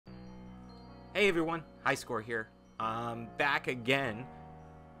Hey everyone, Highscore here. I'm back again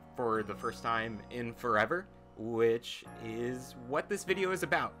for the first time in forever, which is what this video is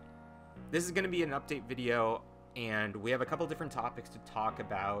about. This is going to be an update video, and we have a couple different topics to talk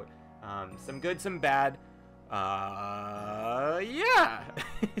about. Some good, some bad. Yeah,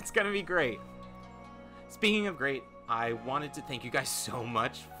 it's going to be great. Speaking of great, I wanted to thank you guys so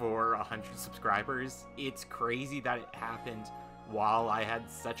much for 100 subscribers. It's crazy that it happened while I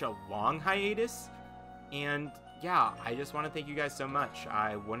had such a long hiatus, and yeah, I just want to thank you guys so much.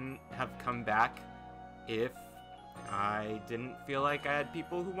 I wouldn't have come back if I didn't feel like I had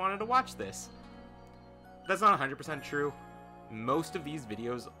people who wanted to watch this. That's not 100% true. Most of these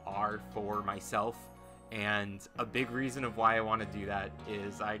videos are for myself, and a big reason of why I want to do that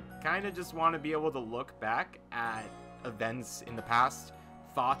is I kind of just want to be able to look back at events in the past,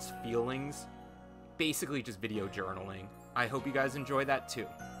 thoughts, feelings, basically just video journaling. I hope you guys enjoy that too.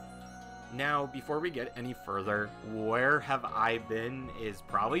 Now, before we get any further, where have I been is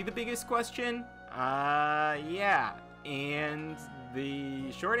probably the biggest question. Yeah. And the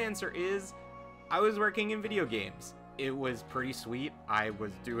short answer is, I was working in video games. It was pretty sweet. I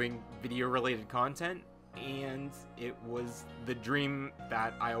was doing video-related content, and it was the dream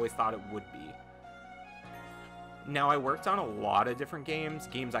that I always thought it would be. Now, I worked on a lot of different games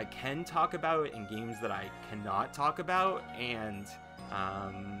I can talk about and games that I cannot talk about, and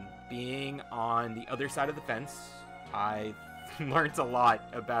being on the other side of the fence, I learned a lot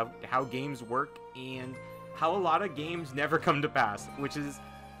about how games work and how a lot of games never come to pass, which is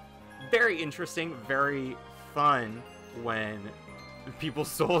very interesting, very fun when people's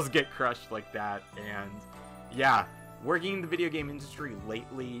souls get crushed like that. And yeah, working in the video game industry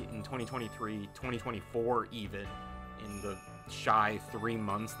lately in 2023, 2024 even, in the shy 3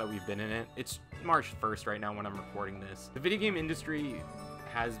 months that we've been in it. It's March 1st right now when I'm recording this. The video game industry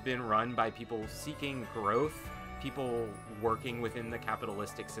has been run by people seeking growth, people working within the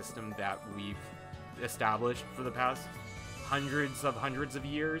capitalistic system that we've established for the past hundreds of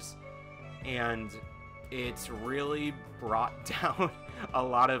years, and it's really brought down a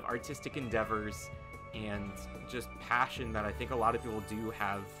lot of artistic endeavors and just passion that I think a lot of people do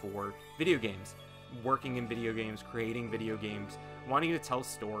have for video games, working in video games, creating video games, wanting to tell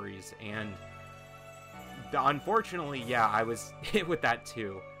stories. And unfortunately, yeah, I was hit with that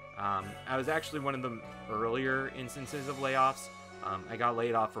too. I was actually one of the earlier instances of layoffs. I got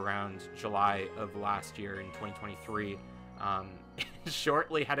laid off around July of last year in 2023.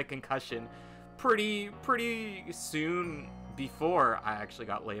 Shortly had a concussion pretty soon before I actually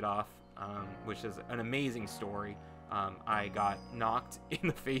got laid off, which is an amazing story. I got knocked in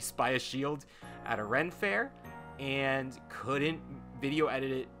the face by a shield at a Ren fair and couldn't video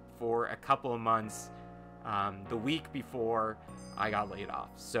edit it for a couple of months the week before I got laid off.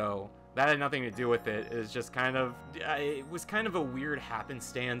 So that had nothing to do with it. It was just it was kind of a weird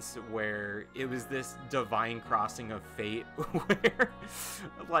happenstance where it was this divine crossing of fate where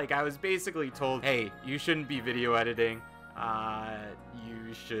like I was basically told, hey, you shouldn't be video editing.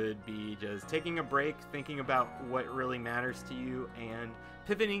 You should be just taking a break, thinking about what really matters to you, and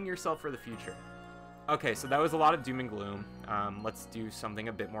pivoting yourself for the future. Okay, so that was a lot of doom and gloom. Let's do something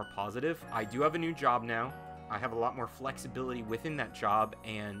a bit more positive. I do have a new job now. I have a lot more flexibility within that job,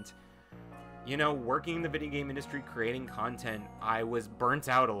 and you know, working in the video game industry, creating content, I was burnt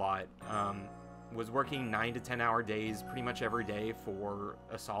out a lot. Was working 9 to 10 hour days pretty much every day for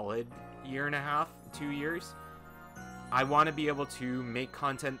a solid year and a half, 2 years. I want to be able to make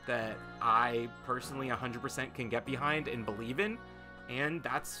content that I personally 100% can get behind and believe in, and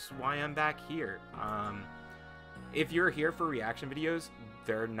that's why I'm back here. If you're here for reaction videos,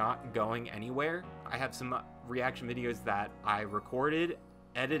 they're not going anywhere. I have some reaction videos that I recorded,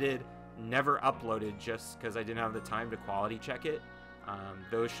 edited, never uploaded just because I didn't have the time to quality check it.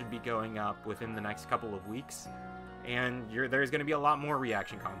 Those should be going up within the next couple of weeks, and there's going to be a lot more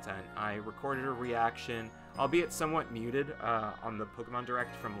reaction content. I recorded a reaction, albeit somewhat muted, on the Pokemon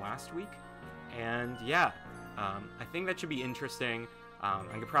Direct from last week, and yeah, I think that should be interesting.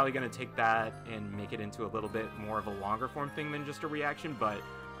 I'm probably going to take that and make it into a little bit more of a longer form thing than just a reaction, but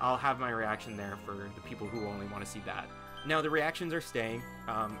I'll have my reaction there for the people who only want to see that. Now, the reactions are staying.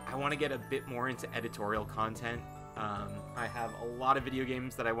 I want to get a bit more into editorial content. I have a lot of video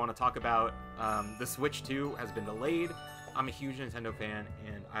games that I want to talk about. The Switch 2 has been delayed. I'm a huge Nintendo fan,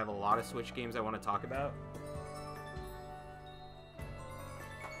 and I have a lot of Switch games I want to talk about. Oh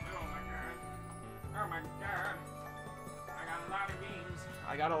my god. Oh my god. I got a lot of games.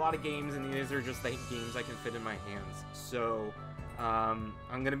 I got a lot of games, and these are just the games I can fit in my hands. So, I'm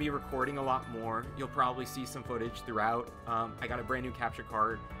going to be recording a lot more. You'll probably see some footage throughout. I got a brand new capture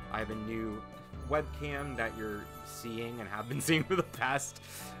card. I have a new webcam that you're seeing and have been seeing for the past,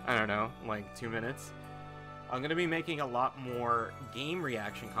 I don't know, like 2 minutes. I'm going to be making a lot more game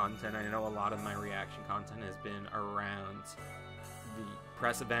reaction content. I know a lot of my reaction content has been around the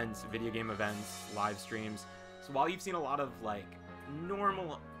press events, video game events, live streams. So while you've seen a lot of like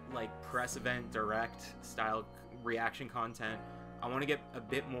normal like press event direct style reaction content, I want to get a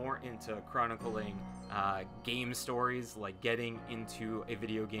bit more into chronicling game stories, like getting into a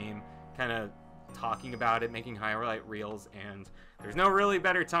video game, kind of talking about it, making highlight reels, and there's no really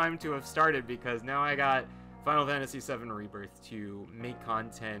better time to have started because now I got Final Fantasy VII Rebirth to make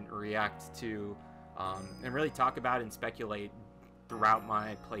content, react to, and really talk about and speculate throughout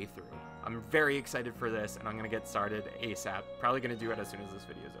my playthrough. I'm very excited for this, and I'm going to get started ASAP. Probably going to do it as soon as this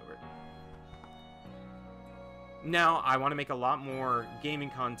video is over. Now, I want to make a lot more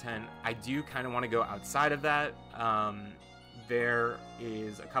gaming content. I do kind of want to go outside of that. There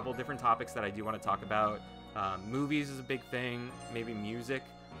is a couple different topics that I do want to talk about. Movies is a big thing, maybe music.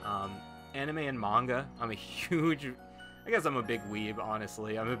 Anime and manga. I'm a huge, I guess I'm a big weeb,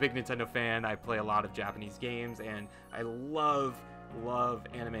 honestly. I'm a big Nintendo fan. I play a lot of Japanese games, and I love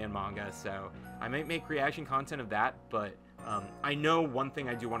anime and manga, so I might make reaction content of that, but I know one thing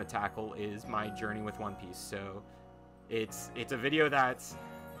I do want to tackle is my journey with One Piece. So it's a video that's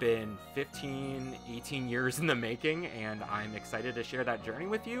been 15, 18 years in the making, and I'm excited to share that journey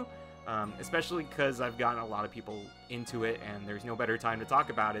with you. Especially because I've gotten a lot of people into it, and there's no better time to talk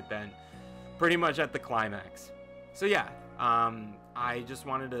about it than pretty much at the climax. So yeah, I just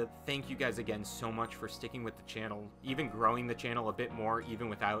wanted to thank you guys again so much for sticking with the channel, even growing the channel a bit more, even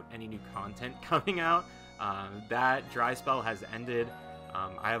without any new content coming out. That dry spell has ended.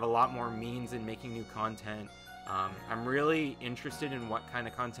 I have a lot more means in making new content. I'm really interested in what kind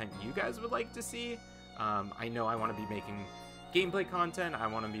of content you guys would like to see. I know I want to be making gameplay content. I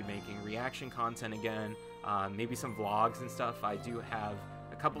want to be making reaction content again, maybe some vlogs and stuff. I do have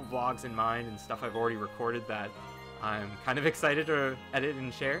a couple vlogs in mind and stuff I've already recorded that I'm kind of excited to edit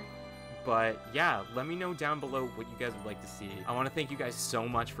and share. But yeah, let me know down below what you guys would like to see. I want to thank you guys so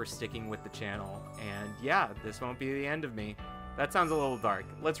much for sticking with the channel, and yeah, this won't be the end of me. That sounds a little dark.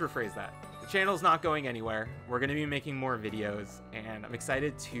 Let's rephrase that. The channel's not going anywhere. We're going to be making more videos, and I'm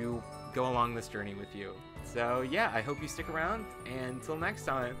excited to go along this journey with you. So yeah, I hope you stick around, and until next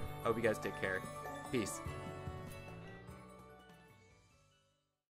time, I hope you guys take care. Peace.